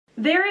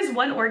There is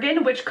one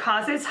organ which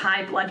causes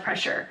high blood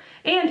pressure,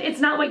 and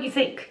it's not what you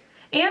think.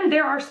 And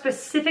there are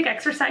specific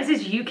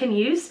exercises you can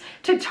use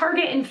to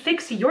target and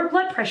fix your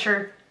blood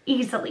pressure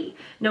easily.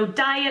 No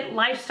diet,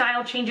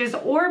 lifestyle changes,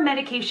 or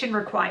medication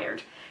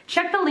required.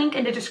 Check the link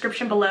in the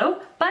description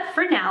below, but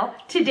for now,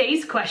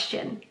 today's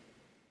question.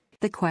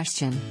 The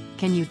question,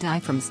 can you die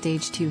from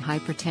stage 2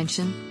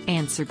 hypertension?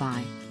 Answer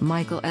by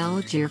Michael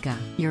L. Jirga.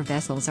 Your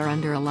vessels are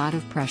under a lot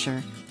of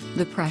pressure.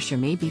 The pressure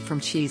may be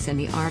from cheese in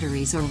the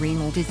arteries or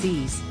renal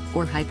disease,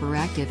 or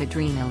hyperactive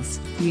adrenals.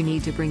 You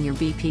need to bring your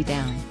BP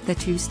down. The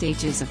 2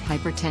 stages of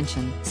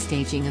hypertension.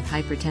 Staging of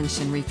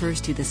hypertension refers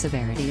to the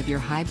severity of your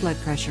high blood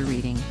pressure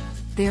reading.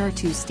 There are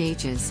 2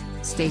 stages,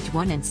 stage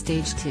 1 and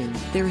stage 2.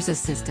 There is a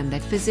system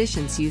that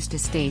physicians use to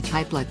stage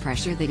high blood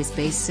pressure that is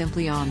based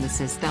simply on the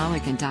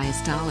systolic and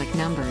diastolic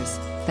numbers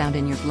found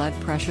in your blood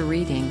pressure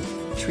reading.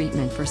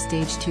 Treatment for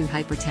stage 2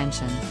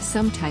 hypertension.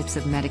 Some types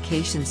of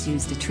medications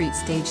used to treat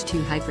stage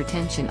 2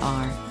 hypertension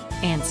are.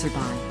 Answer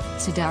by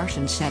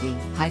Sudarshan Shetty.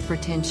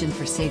 Hypertension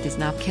per se does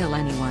not kill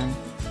anyone.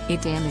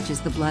 It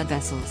damages the blood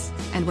vessels,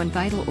 and when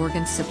vital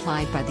organs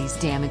supplied by these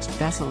damaged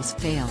vessels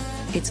fail,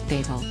 it's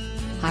fatal.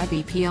 High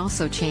BP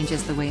also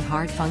changes the way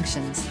heart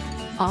functions.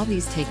 All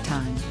these take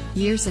time,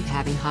 years of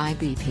having high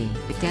BP.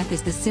 Death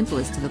is the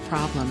simplest of the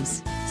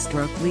problems.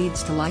 Stroke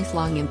leads to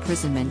lifelong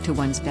imprisonment to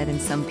one's bed in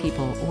some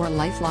people, or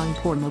lifelong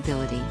poor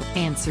mobility.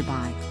 Answer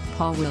by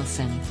Paul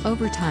Wilson.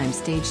 Over time,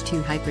 stage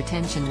 2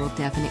 hypertension will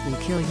definitely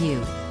kill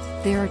you.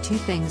 There are 2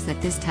 things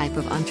that this type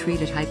of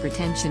untreated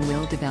hypertension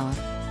will develop.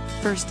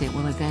 First, it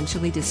will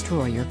eventually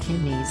destroy your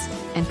kidneys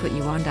and put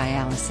you on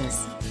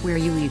dialysis, where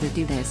you either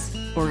do this,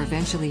 or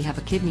eventually have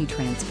a kidney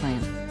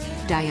transplant.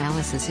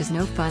 Dialysis is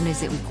no fun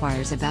as it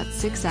requires about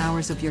 6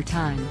 hours of your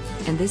time,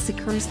 and this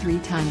occurs 3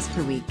 times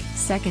per week.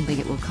 Secondly,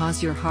 it will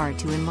cause your heart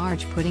to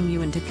enlarge, putting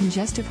you into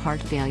congestive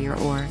heart failure,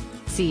 or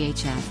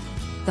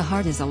CHF. The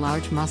heart is a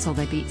large muscle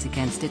that beats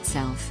against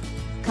itself.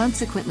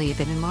 Consequently,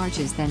 if it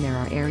enlarges, then there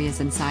are areas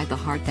inside the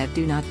heart that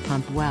do not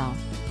pump well.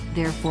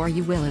 Therefore,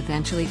 you will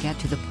eventually get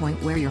to the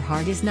point where your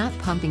heart is not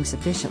pumping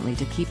sufficiently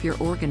to keep your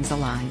organs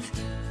alive.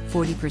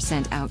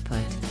 40%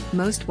 output.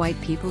 Most white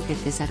people get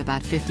this at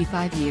about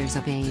 55 years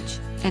of age,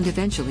 and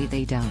eventually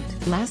they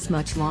don't last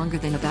much longer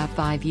than about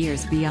 5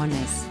 years beyond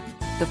this.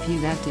 The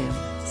few that do,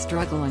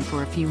 struggle on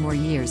for a few more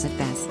years at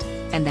best,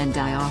 and then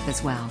die off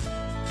as well.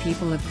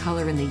 People of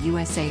color in the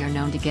USA are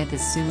known to get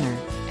this sooner,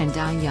 and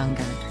die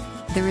younger.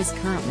 There is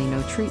currently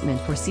no treatment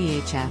for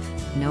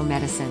CHF, no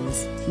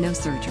medicines, no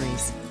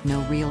surgeries,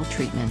 no real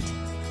treatment.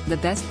 The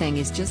best thing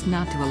is just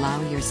not to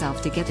allow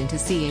yourself to get into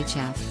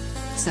CHF.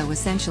 So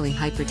essentially,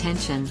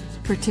 hypertension,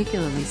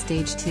 particularly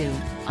stage 2,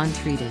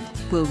 untreated,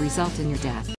 will result in your death.